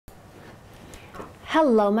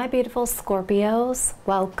Hello, my beautiful Scorpios.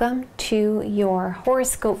 Welcome to your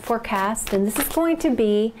horoscope forecast. And this is going to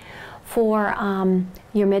be for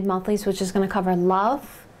your mid-monthlies, which is going to cover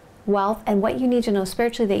love, wealth, and what you need to know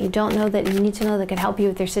spiritually that you don't know that you need to know that could help you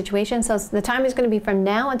with your situation. So the time is going to be from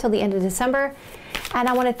now until the end of December. And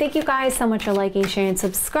I want to thank you guys so much for liking, sharing,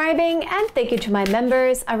 subscribing, and thank you to my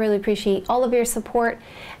members. I really appreciate all of your support.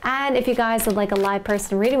 And if you guys would like a live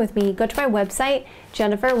person reading with me, go to my website,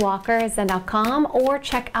 JenniferWalkerZen.com, or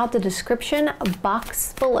check out the description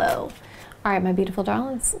box below. All right, my beautiful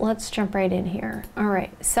darlings, let's jump right in here. All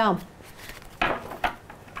right, so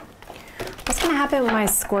what's going to happen with my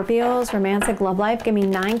Scorpios romantic love life? Give me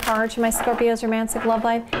 9 cards for my Scorpios romantic love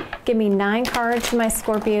life. Give me 9 cards for my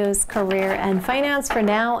Scorpios career and finance for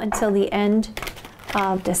now until the end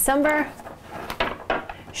of December.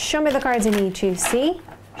 Show me the cards I need to see.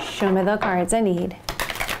 Show me the cards I need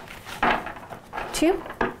to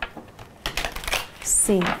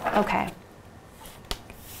see. Okay.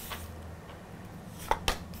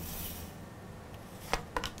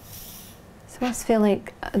 So I just feel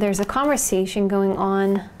like there's a conversation going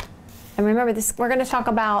on. And remember this, we're going to talk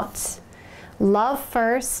about love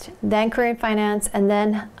first, then career and finance, and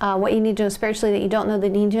then what you need to know spiritually that you don't know that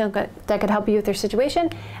you need to know that could help you with your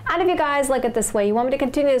situation. And if you guys like it this way, you want me to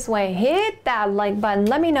continue this way, hit that like button.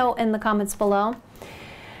 Let me know in the comments below.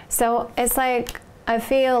 So it's like, I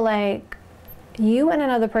feel like you and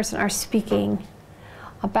another person are speaking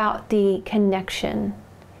about the connection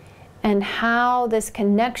and how this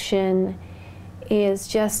connection is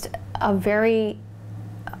just a very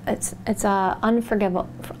it's unforgettable.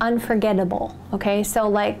 Okay, so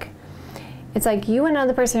like it's like you and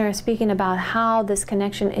another person are speaking about how this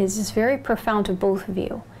connection is just very profound to both of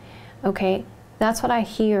you. Okay, that's what I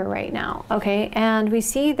hear right now. Okay, and we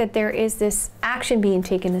see that there is this action being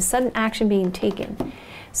taken, this sudden action being taken.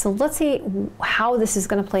 So let's see how this is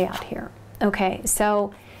going to play out here. Okay,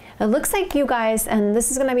 so it looks like you guys, and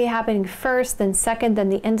this is going to be happening first, then second, then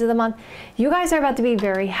the end of the month. You guys are about to be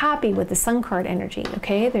very happy with the Sun card energy,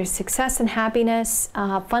 okay? There's success and happiness,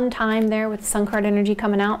 fun time there with the Sun card energy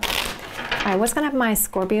coming out. All right, what's going to happen my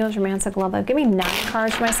Scorpios romantic love life? Give me 9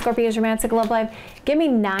 cards for my Scorpios romantic love life. Give me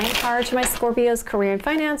 9 cards for my Scorpios career and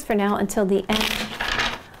finance for now until the end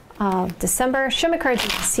of December. Show me cards you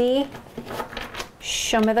can see.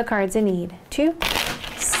 Show me the cards I need to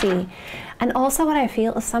see. And also what I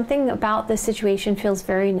feel is something about this situation feels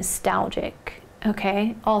very nostalgic,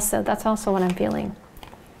 okay? Also, that's also what I'm feeling.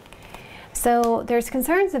 So there's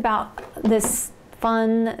concerns about this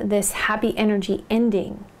fun, this happy energy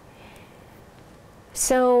ending.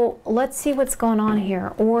 So let's see what's going on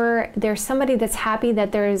here. Or there's somebody that's happy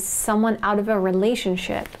that there's someone out of a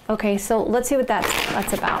relationship. Okay, so let's see what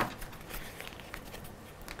that's about.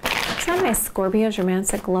 It's not my Scorpio's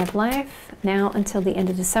romantic love life now until the end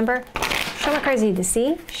of December. Show me the cards I need to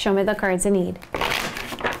see. Show me the cards I need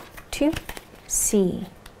to see.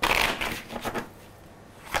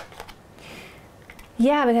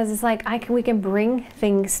 Yeah, because it's like we can bring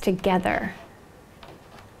things together.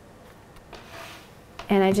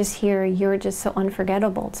 And I just hear you're just so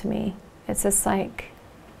unforgettable to me. It's just like,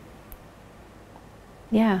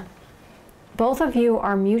 yeah. Both of you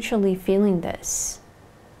are mutually feeling this.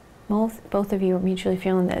 Both of you are mutually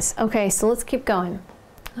feeling this. Okay, so let's keep going.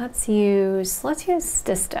 Let's use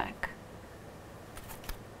this deck.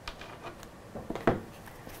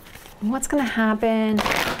 What's going to happen?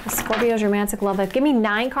 Scorpio's romantic love life. Give me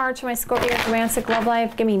 9 cards for my Scorpio's romantic love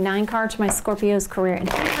life. Give me 9 cards for my Scorpio's career and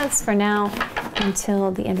finance for now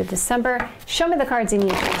until the end of December. Show me the cards I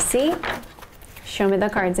need to see. Show me the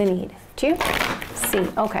cards I need to see.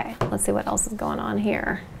 Okay, let's see what else is going on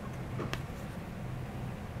here.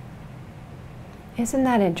 Isn't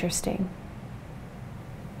that interesting?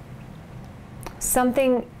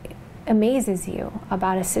 Something amazes you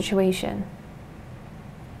about a situation.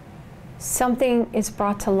 Something is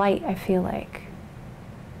brought to light, I feel like.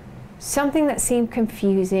 Something that seemed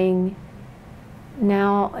confusing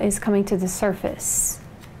now is coming to the surface.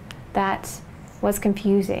 That was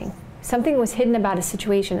confusing. Something was hidden about a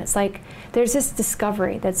situation. It's like there's this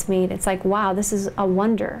discovery that's made. It's like, wow, this is a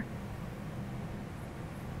wonder.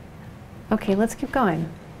 Okay, let's keep going.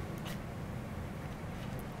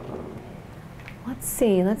 Let's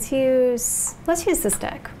see, let's use this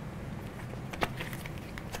deck.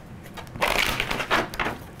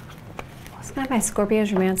 What's going to my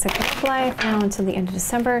Scorpio's romantic love life now until the end of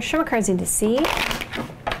December? Show me cards I need to see.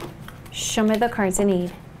 Show me the cards I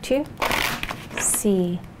need to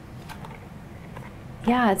see.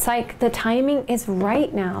 Yeah, it's like the timing is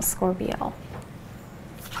right now, Scorpio.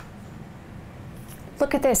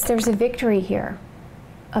 Look at this, there's a victory here.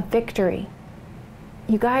 A victory.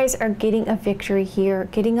 you guys are getting a victory here,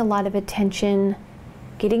 getting a lot of attention,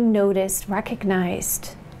 getting noticed,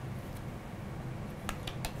 recognized.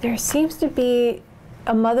 There seems to be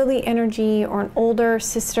a motherly energy or an older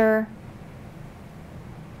sister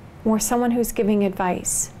or someone who's giving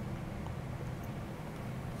advice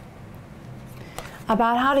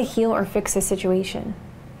about how to heal or fix a situation.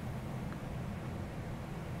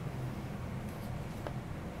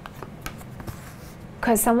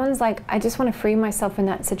 Because someone's like, I just want to free myself in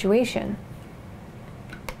that situation.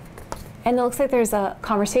 And it looks like there's a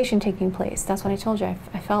conversation taking place. That's what I told you.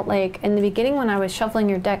 I felt like, in the beginning when I was shuffling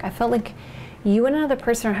your deck, I felt like you and another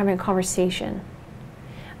person are having a conversation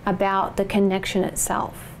about the connection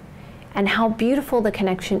itself and how beautiful the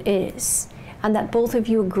connection is, and that both of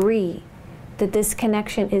you agree that this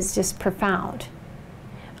connection is just profound.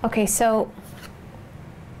 Okay, so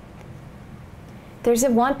there's a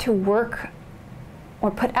want to work or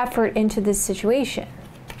put effort into this situation.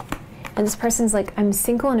 And this person's like, I'm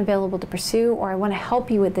single and available to pursue, or I want to help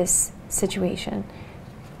you with this situation.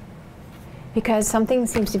 Because something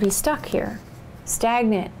seems to be stuck here,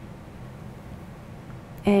 stagnant.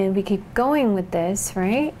 And we keep going with this,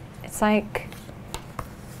 right? It's like,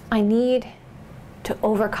 I need to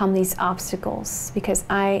overcome these obstacles because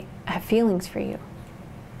I have feelings for you.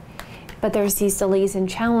 But there's these delays and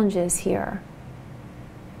challenges here.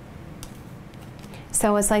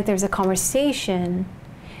 So it's like there's a conversation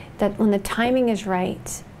that when the timing is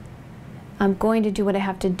right, I'm going to do what I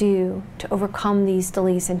have to do to overcome these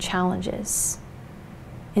delays and challenges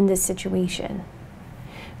in this situation.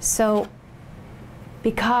 So,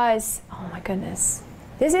 because, oh my goodness,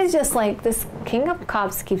 this is just like this King of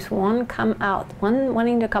Cups keeps one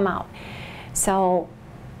wanting to come out. So,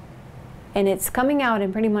 and it's coming out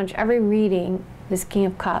in pretty much every reading, this King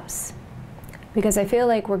of Cups. Because I feel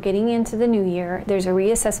like we're getting into the new year. There's a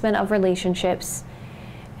reassessment of relationships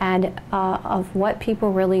and of what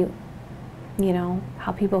people really, you know,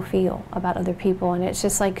 how people feel about other people. And it's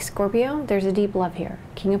just like, Scorpio, there's a deep love here.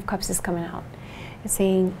 King of Cups is coming out. It's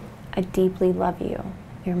saying, I deeply love you.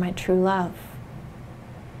 You're my true love.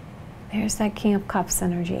 There's that King of Cups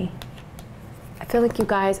energy. I feel like you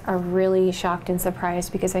guys are really shocked and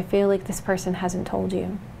surprised because I feel like this person hasn't told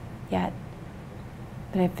you yet.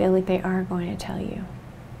 But I feel like they are going to tell you.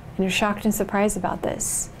 And you're shocked and surprised about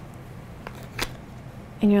this.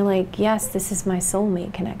 And you're like, yes, this is my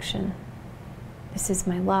soulmate connection. This is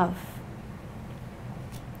my love.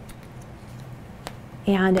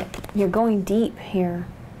 And you're going deep here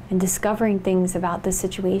and discovering things about this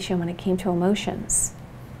situation when it came to emotions.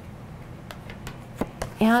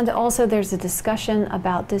 And also there's a discussion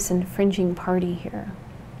about this infringing party here.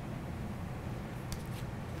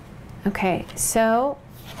 Okay, so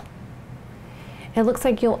it looks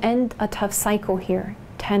like you'll end a tough cycle here.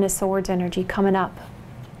 Ten of Swords energy coming up.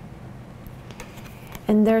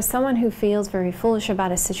 And there's someone who feels very foolish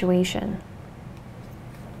about a situation.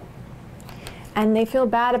 And they feel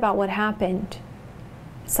bad about what happened.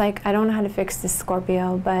 It's like, I don't know how to fix this,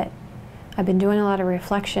 Scorpio, but I've been doing a lot of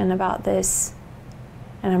reflection about this,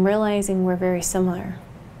 and I'm realizing we're very similar.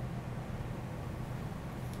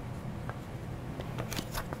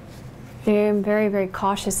 I'm very, very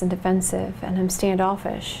cautious and defensive, and I'm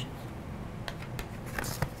standoffish.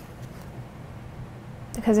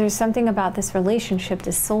 Because there's something about this relationship,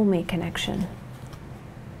 this soulmate connection,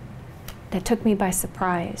 that took me by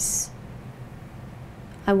surprise.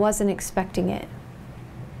 I wasn't expecting it.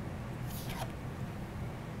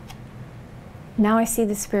 Now I see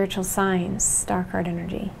the spiritual signs, Star card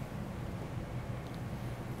energy.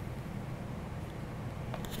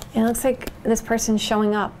 It looks like this person's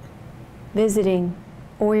showing up, visiting,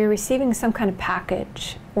 or you're receiving some kind of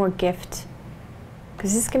package or gift.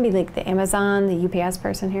 Because this can be like the Amazon, the UPS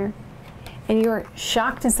person here. And you're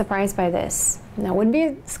shocked and surprised by this. Now, it wouldn't be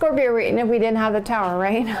a Scorpio reading if we didn't have the Tower,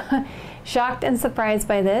 right? Shocked and surprised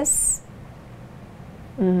by this.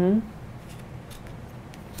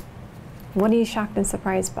 What are you shocked and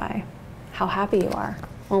surprised by? How happy you are.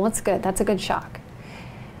 Well, that's good. That's a good shock.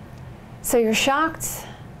 So you're shocked.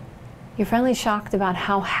 You're finally shocked about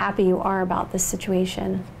how happy you are about this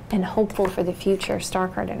situation and hopeful for the future, Star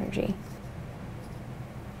card energy.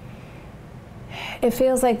 It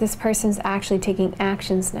feels like this person's actually taking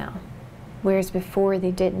actions now, whereas before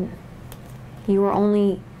they didn't. You were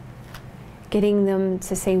only getting them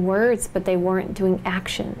to say words, but they weren't doing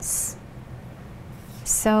actions.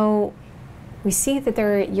 So we see that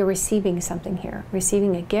you're receiving something here,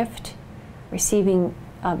 receiving a gift, receiving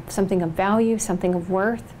something of value, something of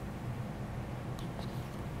worth.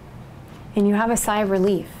 And you have a sigh of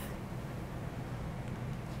relief.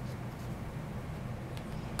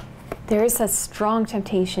 There is a strong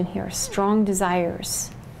temptation here, strong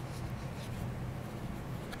desires,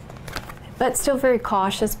 but still very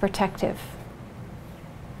cautious, protective.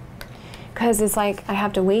 Because it's like, I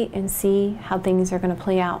have to wait and see how things are going to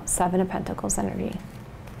play out. Seven of Pentacles energy.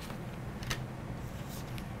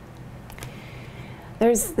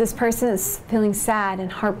 There's this person that's feeling sad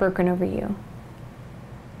and heartbroken over you.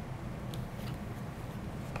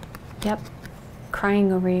 Yep.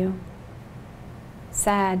 Crying over you.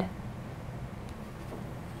 Sad.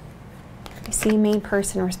 You see a main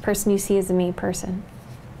person, or a person you see as a main person.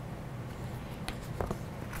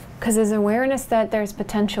 Because there's awareness that there's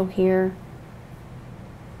potential here.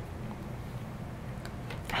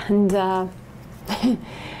 And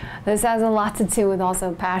this has a lot to do with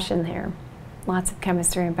also passion here. Lots of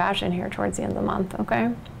chemistry and passion here towards the end of the month,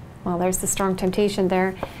 okay? Well, there's the strong temptation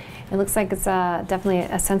there. It looks like it's definitely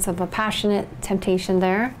a sense of a passionate temptation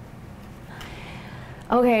there.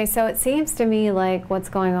 Okay, so it seems to me like what's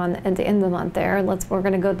going on at the end of the month there. We're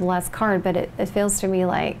going to go to the last card, but it feels to me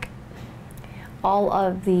like all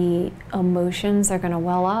of the emotions are going to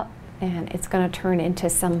well up, and it's going to turn into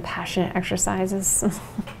some passionate exercises.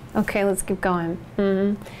 Okay, let's keep going.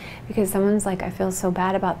 Because someone's like, I feel so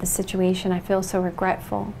bad about the situation. I feel so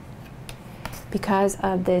regretful because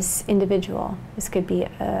of this individual. This could be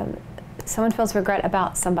someone feels regret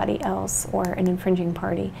about somebody else or an infringing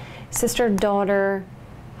party. Sister, daughter,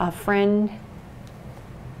 a friend.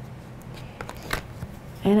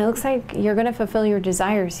 And it looks like you're going to fulfill your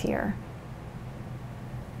desires here.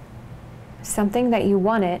 Something that you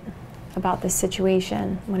wanted about this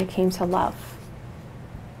situation when it came to love.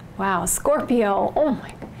 Wow, Scorpio. Oh my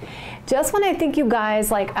God. Just when I think you guys,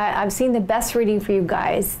 like I've seen the best reading for you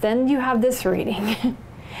guys, then you have this reading.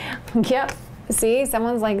 Yep. See,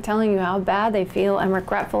 someone's like telling you how bad they feel and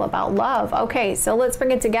regretful about love. Okay, so let's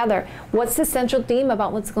bring it together. What's the central theme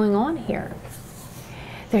about what's going on here?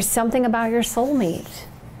 There's something about your soulmate.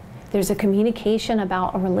 There's a communication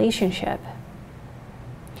about a relationship.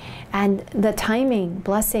 And the timing,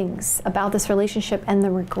 blessings about this relationship, and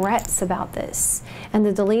the regrets about this, and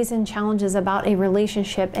the delays and challenges about a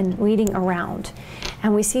relationship and waiting around.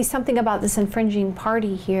 And we see something about this infringing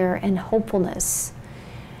party here and hopefulness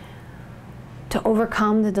to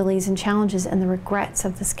overcome the delays and challenges and the regrets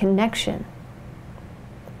of this connection.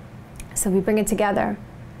 So we bring it together.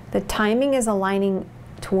 The timing is aligning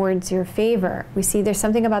towards your favor. We see there's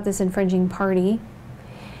something about this infringing party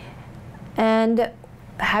and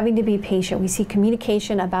having to be patient. We see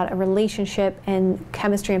communication about a relationship and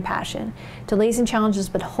chemistry and passion. Delays and challenges,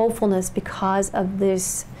 but hopefulness because of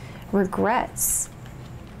this regrets.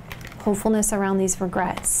 Hopefulness around these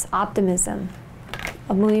regrets. Optimism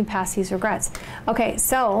of moving past these regrets. Okay,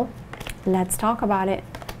 so let's talk about it.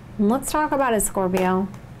 Let's talk about it, Scorpio.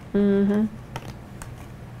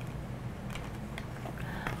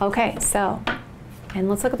 Okay, so, and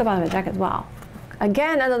let's look at the bottom of the deck as well.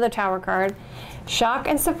 Again, another Tower card. Shock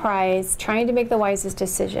and surprise, trying to make the wisest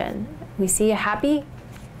decision. We see a happy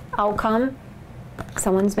outcome.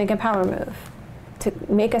 Someone's making a power move to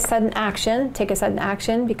make a sudden action, take a sudden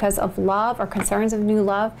action because of love or concerns of new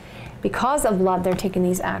love. Because of love, they're taking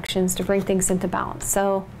these actions to bring things into balance.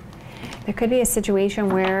 So there could be a situation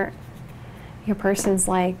where your person's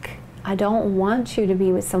like, I don't want you to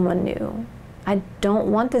be with someone new. I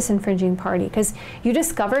don't want this infringing party, because you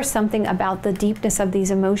discover something about the deepness of these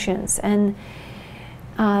emotions and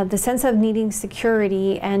the sense of needing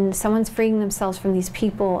security, and someone's freeing themselves from these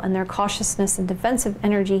people and their cautiousness and defensive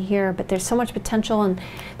energy here. But there's so much potential, and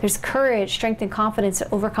there's courage, strength, and confidence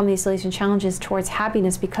to overcome these delays and challenges towards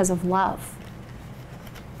happiness because of love.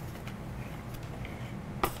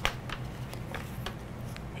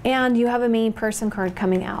 And you have a main person card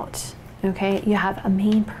coming out. Okay, you have a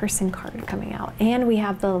main person card coming out, and we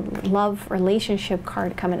have the love relationship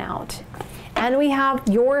card coming out, and we have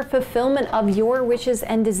your fulfillment of your wishes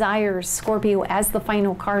and desires, Scorpio, as the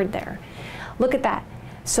final card there. Look at that.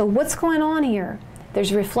 So what's going on here?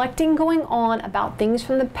 There's reflecting going on about things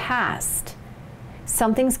from the past.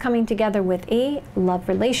 Something's coming together with a love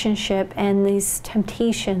relationship and these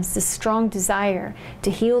temptations, this strong desire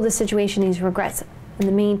to heal the situation, these regrets. In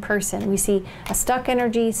the main person, we see a stuck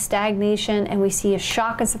energy, stagnation, and we see a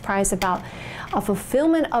shock and surprise about a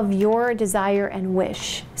fulfillment of your desire and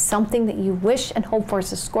wish, something that you wish and hope for.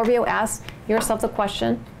 So Scorpio, ask yourself the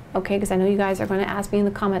question, okay, because I know you guys are going to ask me in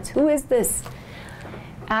the comments, who is this?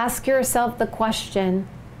 Ask yourself the question,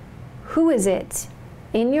 who is it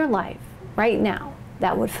in your life right now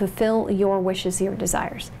that would fulfill your wishes, your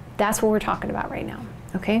desires? That's what we're talking about right now,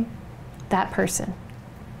 okay? That person.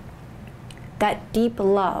 That deep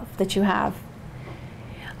love that you have.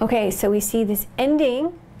 Okay, so we see this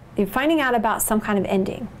ending you're finding out about some kind of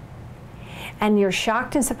ending. And you're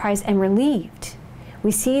shocked and surprised and relieved.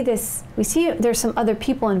 We see this, there's some other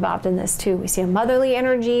people involved in this too. We see a motherly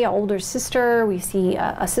energy, an older sister, we see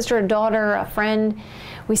a sister, a daughter, a friend.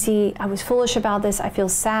 We see, I was foolish about this, I feel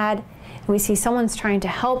sad. And we see someone's trying to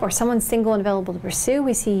help, or someone's single and available to pursue.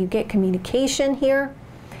 We see you get communication here.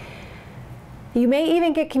 You may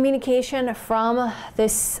even get communication from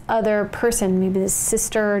this other person, maybe this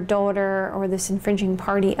sister, daughter, or this infringing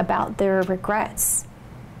party, about their regrets.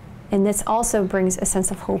 And this also brings a sense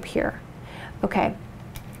of hope here. Okay.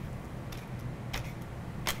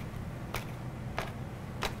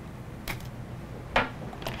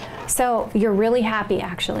 So you're really happy,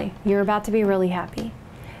 actually. You're about to be really happy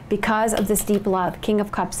because of this deep love, King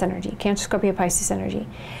of Cups energy, Cancer, Scorpio, Pisces energy.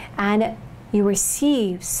 And you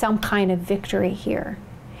receive some kind of victory here.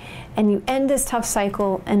 And you end this tough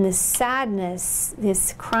cycle, and this sadness,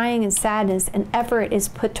 this crying and sadness and effort is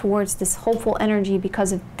put towards this hopeful energy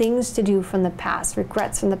because of things to do from the past,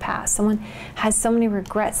 regrets from the past. Someone has so many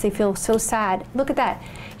regrets, they feel so sad. Look at that.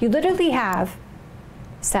 You literally have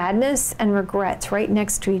sadness and regrets right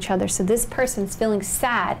next to each other. So this person's feeling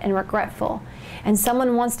sad and regretful, and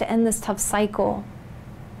someone wants to end this tough cycle.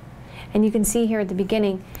 And you can see here at the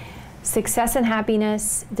beginning, success and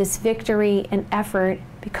happiness, this victory and effort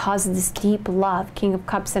because of this deep love, King of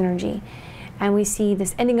Cups energy. And we see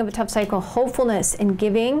this ending of a tough cycle, hopefulness and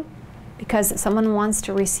giving because someone wants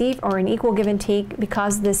to receive, or an equal give and take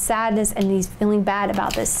because of this sadness and he's feeling bad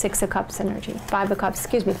about this, Six of Cups energy, Five of Cups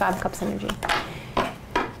energy.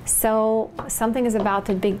 So something is about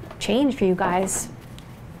to big change for you guys.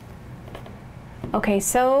 Okay,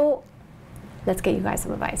 so let's get you guys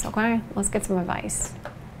some advice, okay? Let's get some advice.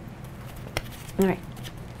 All right.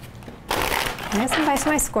 I have some advice for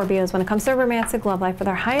my Scorpios when it comes to romantic love life for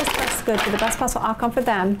their highest best good, for the best possible outcome for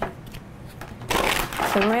them.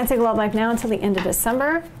 The romantic love life now until the end of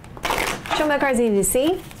December. Show me the cards I need to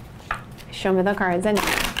see. Show me the cards I need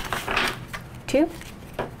to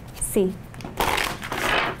see.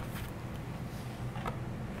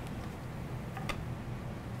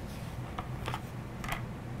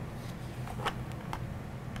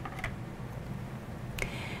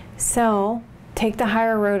 So take the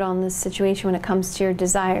higher road on this situation when it comes to your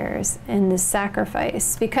desires and this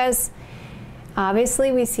sacrifice, because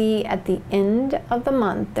obviously we see at the end of the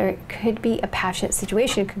month there could be a passionate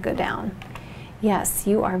situation could go down. Yes,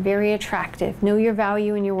 you are very attractive. Know your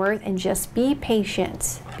value and your worth, and just be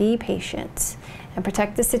patient. Be patient and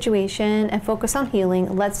protect the situation and focus on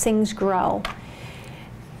healing. Let things grow.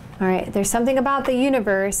 All right, there's something about the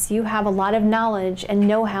universe. You have a lot of knowledge and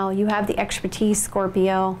know-how. You have the expertise,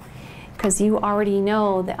 Scorpio, because you already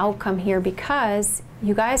know the outcome here, because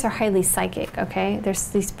you guys are highly psychic, okay? There's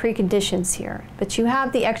these preconditions here, but you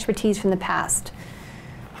have the expertise from the past.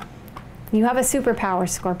 You have a superpower,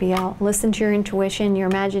 Scorpio. Listen to your intuition, your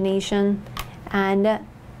imagination, and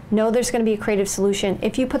know there's going to be a creative solution.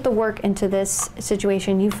 If you put the work into this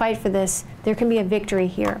situation, you fight for this, there can be a victory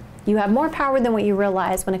here. You have more power than what you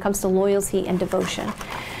realize when it comes to loyalty and devotion.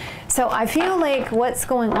 So I feel like what's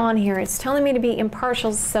going on here, it's telling me to be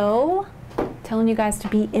impartial, so telling you guys to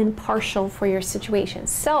be impartial for your situation.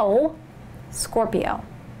 So, Scorpio,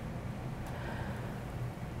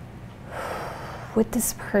 with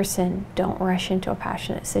this person, don't rush into a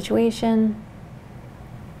passionate situation.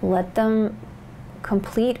 Let them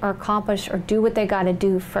complete or accomplish or do what they got to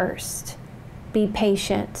do first. Be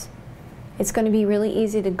patient. It's going to be really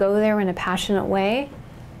easy to go there in a passionate way,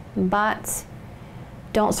 but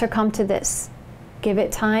don't succumb to this. Give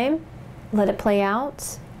it time. Let it play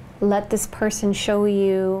out. Let this person show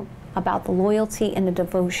you about the loyalty and the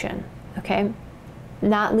devotion, okay?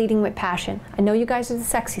 Not leading with passion. I know you guys are the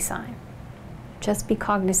sexy sign. Just be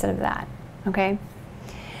cognizant of that, okay?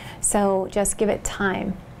 So just give it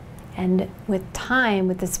time. And with time,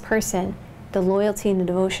 with this person, the loyalty and the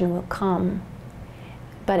devotion will come.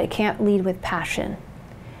 But it can't lead with passion.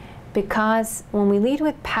 Because when we lead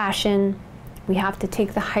with passion, we have to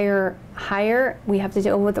take the higher, we have to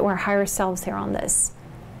deal with our higher selves here on this.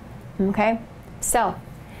 Okay? So,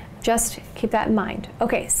 just keep that in mind.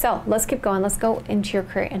 Okay, so let's keep going. Let's go into your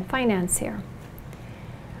career and finance here.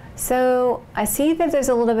 So, I see that there's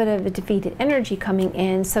a little bit of a defeated energy coming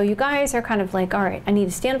in. So, you guys are kind of like, all right, I need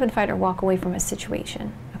to stand up and fight or walk away from a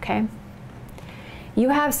situation. Okay? You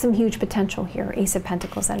have some huge potential here, Ace of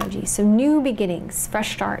Pentacles energy. Some new beginnings,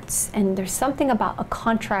 fresh starts, and there's something about a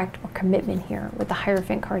contract or commitment here with the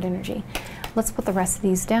Hierophant card energy. Let's put the rest of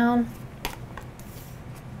these down.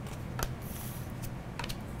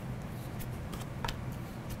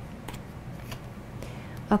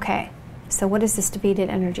 Okay, So what is this defeated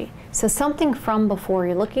energy? So something from before,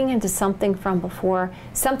 you're looking into something from before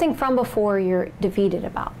you're defeated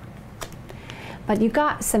about. But you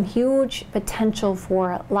got some huge potential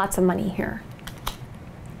for lots of money here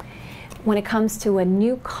when it comes to a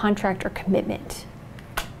new contract or commitment.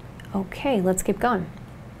 Okay, let's keep going.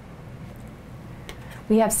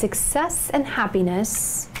 We have success and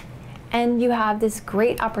happiness, and you have this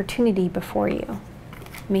great opportunity before you,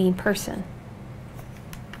 main person.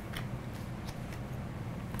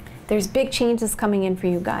 There's big changes coming in for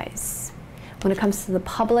you guys. When it comes to the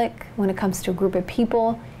public, when it comes to a group of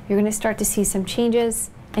people, you're going to start to see some changes,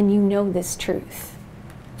 and you know this truth.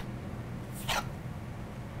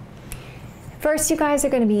 First, you guys are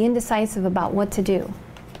going to be indecisive about what to do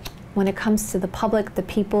when it comes to the public, the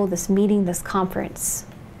people, this meeting, this conference.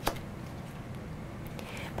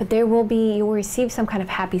 But you will receive some kind of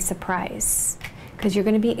happy surprise, because you're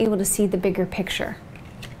going to be able to see the bigger picture.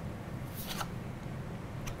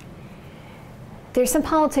 There's some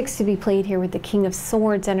politics to be played here with the King of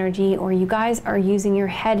Swords energy, or you guys are using your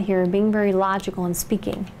head here, being very logical and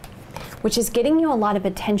speaking, which is getting you a lot of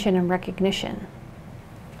attention and recognition.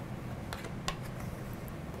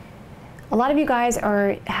 A lot of you guys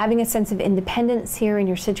are having a sense of independence here in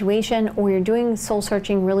your situation, or you're doing soul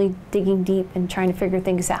searching, really digging deep and trying to figure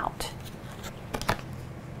things out.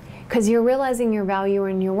 Because you're realizing your value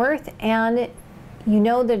and your worth, and you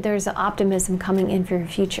know that there's an optimism coming in for your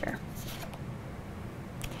future.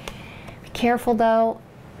 Careful though,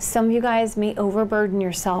 some of you guys may overburden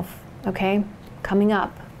yourself, okay, coming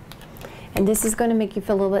up. And this is going to make you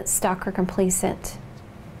feel a little bit stuck or complacent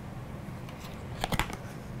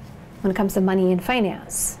when it comes to money and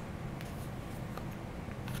finance.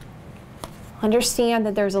 Understand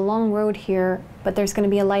that there's a long road here, but there's going to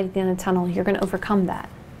be a light at the end of the tunnel. You're going to overcome that.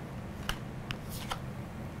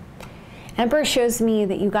 Emperor shows me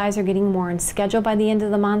that you guys are getting more on schedule by the end of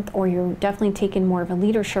the month, or you're definitely taking more of a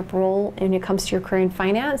leadership role when it comes to your career and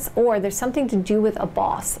finance, or there's something to do with a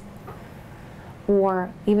boss,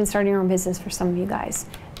 or even starting your own business for some of you guys.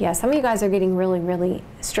 Yeah, some of you guys are getting really, really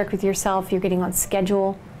strict with yourself. You're getting on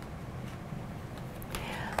schedule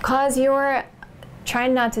because you're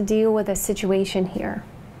trying not to deal with a situation here,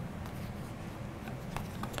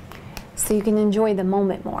 so you can enjoy the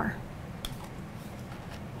moment more.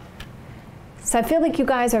 So I feel like you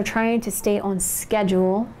guys are trying to stay on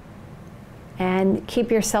schedule and keep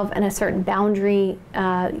yourself in a certain boundary,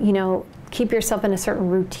 keep yourself in a certain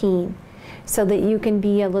routine so that you can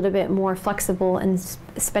be a little bit more flexible and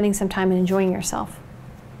spending some time and enjoying yourself.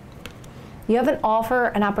 You have an offer,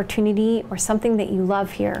 an opportunity, or something that you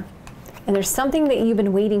love here. And there's something that you've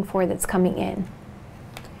been waiting for that's coming in.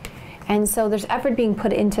 And so there's effort being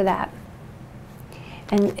put into that.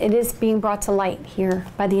 And it is being brought to light here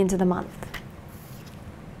by the end of the month.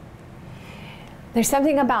 There's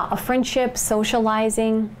something about a friendship,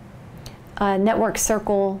 socializing, a network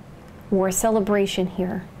circle, or a celebration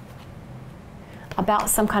here about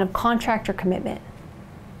some kind of contract or commitment.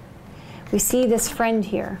 We see this friend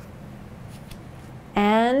here,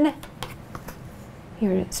 and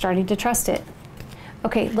you're starting to trust it.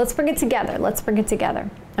 Okay, let's bring it together. Let's bring it together.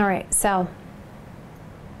 All right, so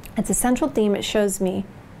it's a central theme. It shows me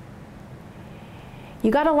you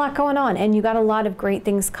got a lot going on, and you got a lot of great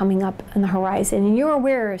things coming up on the horizon, and you're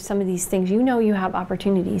aware of some of these things. You know you have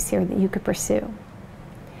opportunities here that you could pursue.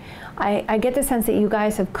 I get the sense that you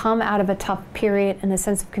guys have come out of a tough period and a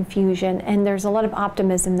sense of confusion, and there's a lot of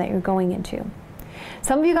optimism that you're going into.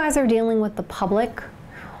 Some of you guys are dealing with the public,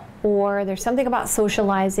 or there's something about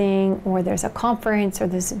socializing, or there's a conference, or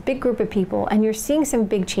there's a big group of people, and you're seeing some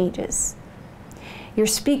big changes. You're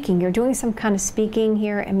speaking, you're doing some kind of speaking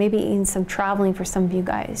here, and maybe even some traveling for some of you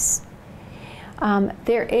guys.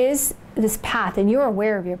 There is this path, and you're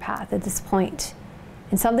aware of your path at this point,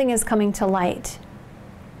 and something is coming to light.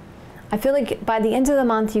 I feel like by the end of the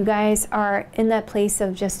month, you guys are in that place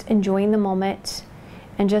of just enjoying the moment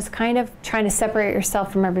and just kind of trying to separate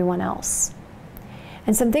yourself from everyone else.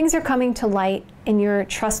 And some things are coming to light, and you're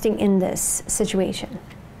trusting in this situation.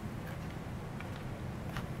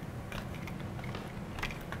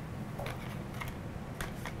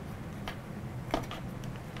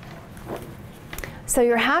 So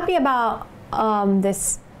you're happy about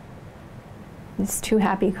this. It's two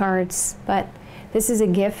happy cards, but this is a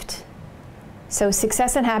gift. So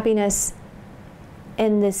success and happiness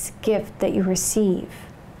in this gift that you receive,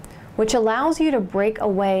 which allows you to break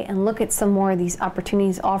away and look at some more of these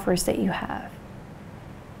opportunities, offers that you have.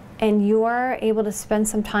 And you are able to spend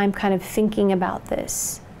some time kind of thinking about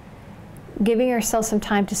this, giving yourself some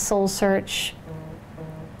time to soul search.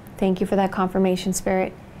 Thank you for that confirmation,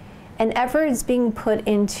 Spirit. And effort is being put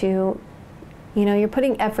into You know, you're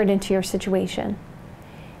putting effort into your situation.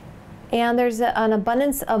 And there's an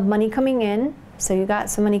abundance of money coming in. So you got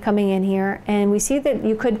some money coming in here. And we see that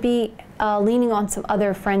you could be leaning on some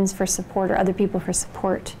other friends for support or other people for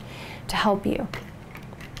support to help you.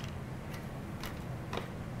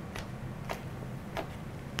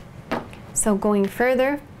 So going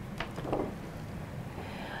further,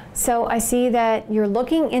 so I see that you're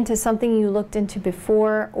looking into something you looked into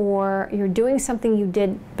before, or you're doing something you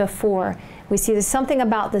did before. We see there's something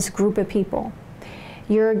about this group of people.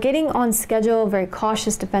 You're getting on schedule, very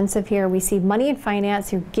cautious, defensive here. We see money and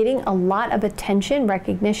finance. You're getting a lot of attention,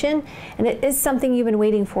 recognition, and it is something you've been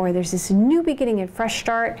waiting for. There's this new beginning and fresh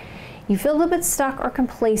start. You feel a little bit stuck or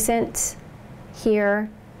complacent here.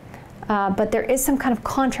 But there is some kind of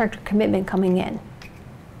contract or commitment coming in.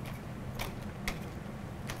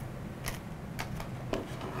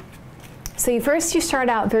 So you start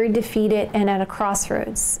out very defeated and at a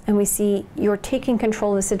crossroads. And we see you're taking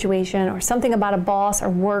control of the situation, or something about a boss or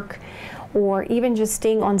work, or even just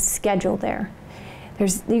staying on schedule there.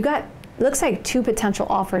 Looks like two potential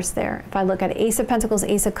offers there. If I look at Ace of Pentacles,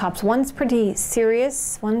 Ace of Cups, one's pretty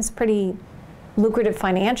serious, one's pretty lucrative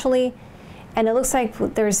financially. And it looks like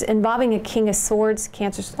there's involving a King of Swords,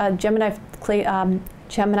 Cancer,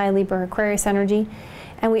 Gemini, Libra, Aquarius energy.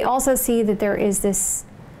 And we also see that there is this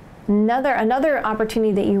another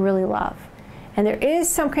opportunity that you really love. And there is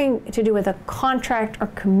something to do with a contract or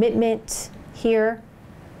commitment here,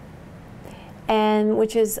 and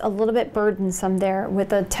which is a little bit burdensome there with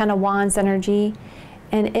the Ten of Wands energy.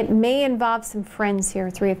 And it may involve some friends here,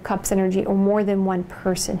 Three of Cups energy, or more than one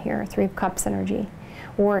person here, Three of Cups energy.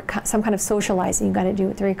 Or some kind of socializing you got to do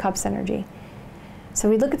with Three of Cups energy. So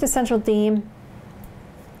we look at the central theme.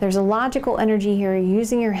 There's a logical energy here. You're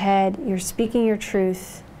using your head. You're speaking your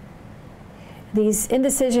truth. These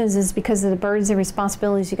indecisions is because of the burdens and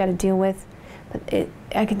responsibilities you got to deal with. But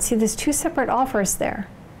I can see there's two separate offers there.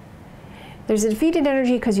 There's a defeated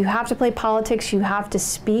energy because you have to play politics. You have to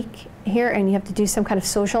speak here, and you have to do some kind of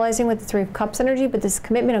socializing with the Three of Cups energy. But this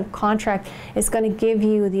commitment and contract is going to give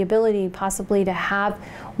you the ability possibly to have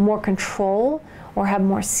more control, or have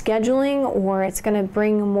more scheduling, or it's going to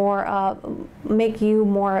bring more, make you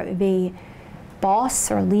more of a boss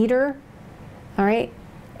or leader. All right.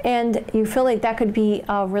 And you feel like that could be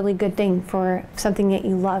a really good thing for something that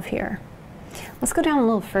you love here. Let's go down a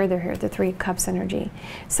little further here, the Three of Cups energy.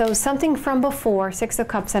 So something from before, Six of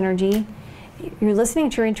Cups energy, you're listening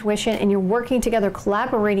to your intuition and you're working together,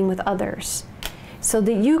 collaborating with others so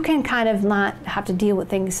that you can kind of not have to deal with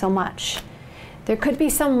things so much. There could be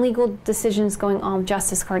some legal decisions going on with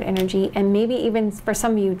Justice card energy, and maybe even for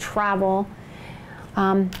some of you, travel.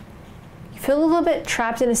 You feel a little bit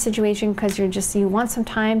trapped in a situation because you want some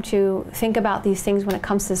time to think about these things when it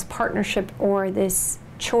comes to this partnership or this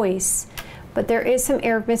choice. But there is some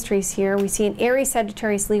air of mysteries here. We see an Aries,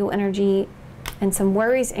 Sagittarius, Leo energy, and some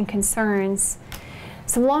worries and concerns,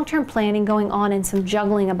 some long-term planning going on, and some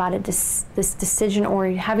juggling about it, this decision, or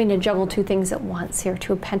having to juggle two things at once here,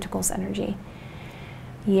 Two of Pentacles energy.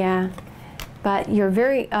 Yeah, but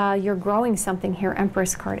you're growing something here,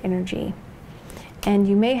 Empress card energy. And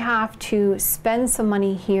you may have to spend some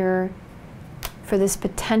money here for this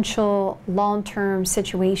potential long-term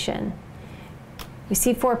situation. You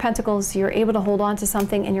see Four of Pentacles, you're able to hold on to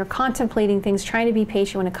something, and you're contemplating things, trying to be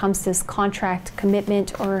patient when it comes to this contract,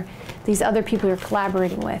 commitment, or these other people you're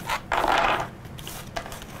collaborating with.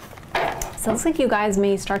 So it looks like you guys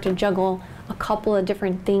may start to juggle a couple of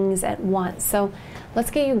different things at once. So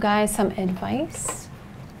let's get you guys some advice.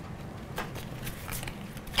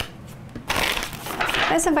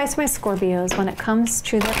 Best advice for my Scorpios when it comes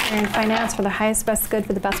to their career and finance for the highest, best good,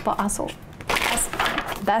 for the best, but also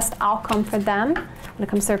best outcome for them when it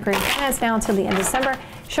comes to their career and finance now until the end of December.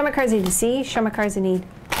 Show my cards you need to see. Show my cards you need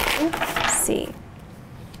to see.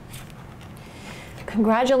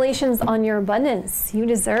 Congratulations on your abundance. You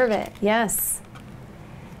deserve it. Yes.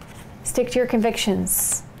 Stick to your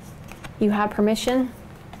convictions. You have permission.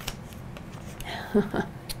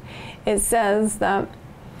 It says that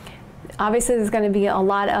obviously there's going to be a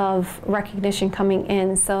lot of recognition coming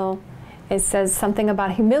in, so it says something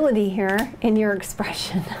about humility here in your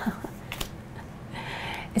expression.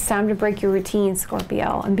 It's time to break your routine,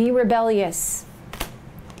 Scorpio, and be rebellious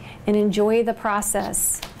and enjoy the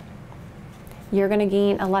process. You're going to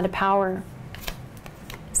gain a lot of power.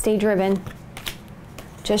 Stay driven.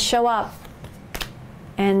 Just show up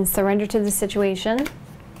and surrender to the situation.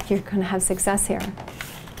 You're going to have success here.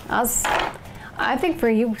 I think for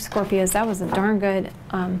you, Scorpios, that was a darn good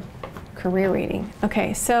career reading.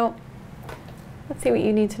 Okay, so let's see what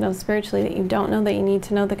you need to know spiritually that you don't know that you need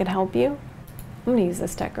to know that could help you. I'm gonna use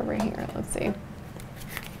this deck over here. Let's see.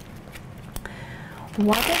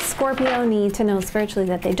 What does Scorpio need to know spiritually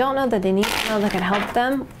that they don't know, that they need to know, that can help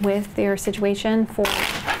them with their situation for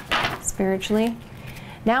spiritually?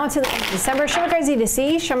 Now until the end of December, show me cards you need to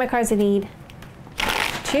see, show me cards you need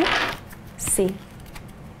to see.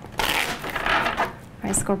 All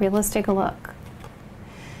right, Scorpio, let's take a look.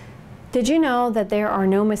 Did you know that there are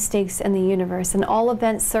no mistakes in the universe, and all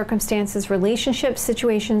events, circumstances, relationships,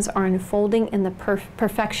 situations are unfolding in the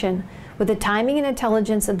perfection with the timing and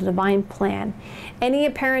intelligence of the divine plan? Any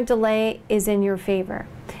apparent delay is in your favor.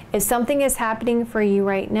 If something is happening for you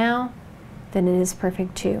right now, then it is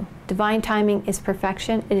perfect too. Divine timing is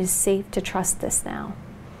perfection. It is safe to trust this now.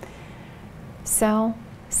 So,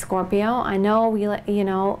 Scorpio, I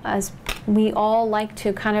know as we all like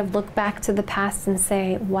to kind of look back to the past and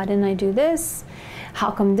say, why didn't I do this?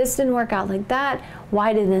 How come this didn't work out like that?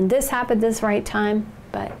 Why didn't this happen this right time?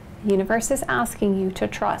 But the universe is asking you to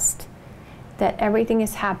trust that everything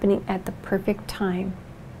is happening at the perfect time.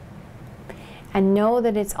 And know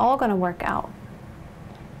that it's all going to work out.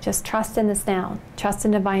 Just trust in this now. Trust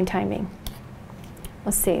in divine timing.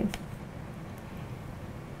 Let's see.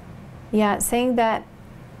 Yeah, it's saying that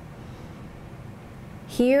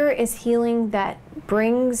here is healing that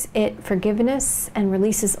brings it forgiveness and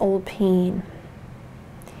releases old pain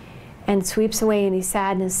and sweeps away any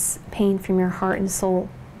sadness, pain from your heart and soul.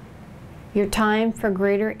 Your time for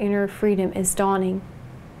greater inner freedom is dawning,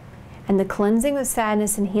 and the cleansing of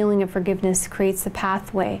sadness and healing of forgiveness creates the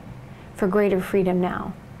pathway for greater freedom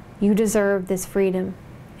now. You deserve this freedom,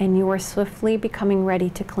 and you are swiftly becoming ready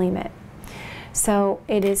to claim it. So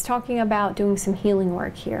it is talking about doing some healing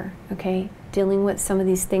work here, okay? Dealing with some of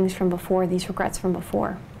these things from before, these regrets from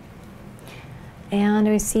before. And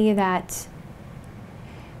we see that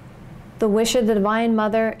the wish of the Divine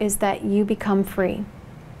Mother is that you become free.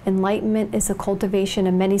 Enlightenment is a cultivation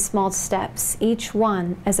of many small steps, each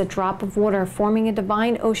one as a drop of water forming a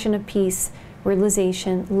divine ocean of peace,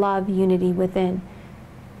 realization, love, unity within.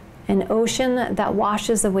 An ocean that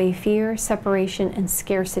washes away fear, separation, and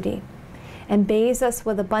scarcity, and bathes us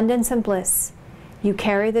with abundance and bliss. You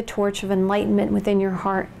carry the torch of enlightenment within your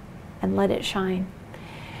heart and let it shine.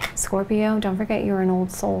 Scorpio, don't forget you're an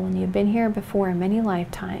old soul and you've been here before in many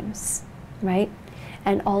lifetimes, right?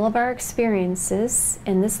 And all of our experiences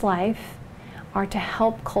in this life are to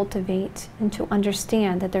help cultivate and to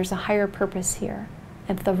understand that there's a higher purpose here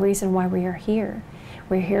and the reason why we are here.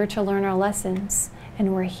 We're here to learn our lessons,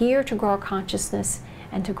 and we're here to grow our consciousness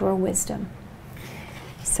and to grow wisdom.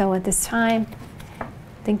 So at this time,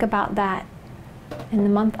 think about that in the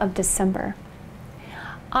month of December.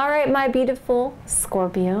 All right, my beautiful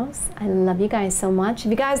Scorpios, I love you guys so much.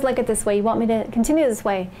 If you guys like it this way, you want me to continue this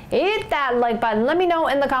way, hit that like button. Let me know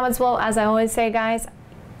in the comments below. As I always say, guys,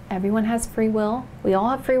 everyone has free will. We all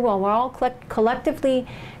have free will. We're all collectively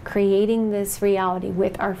creating this reality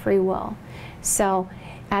with our free will. So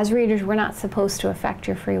as readers, we're not supposed to affect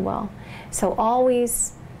your free will. So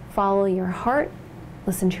always follow your heart,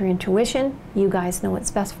 listen to your intuition. You guys know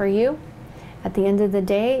what's best for you. At the end of the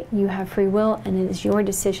day, you have free will, and it is your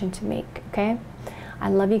decision to make, okay? I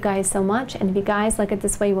love you guys so much, and if you guys like it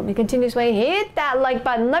this way, you want me to continue this way, hit that like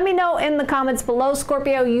button. Let me know in the comments below.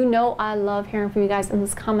 Scorpio, you know I love hearing from you guys in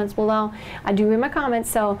the comments below. I do read my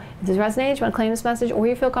comments, so if this resonates, you want to claim this message, or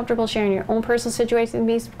you feel comfortable sharing your own personal situation with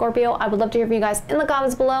me, Scorpio, I would love to hear from you guys in the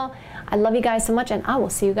comments below. I love you guys so much, and I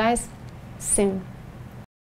will see you guys soon.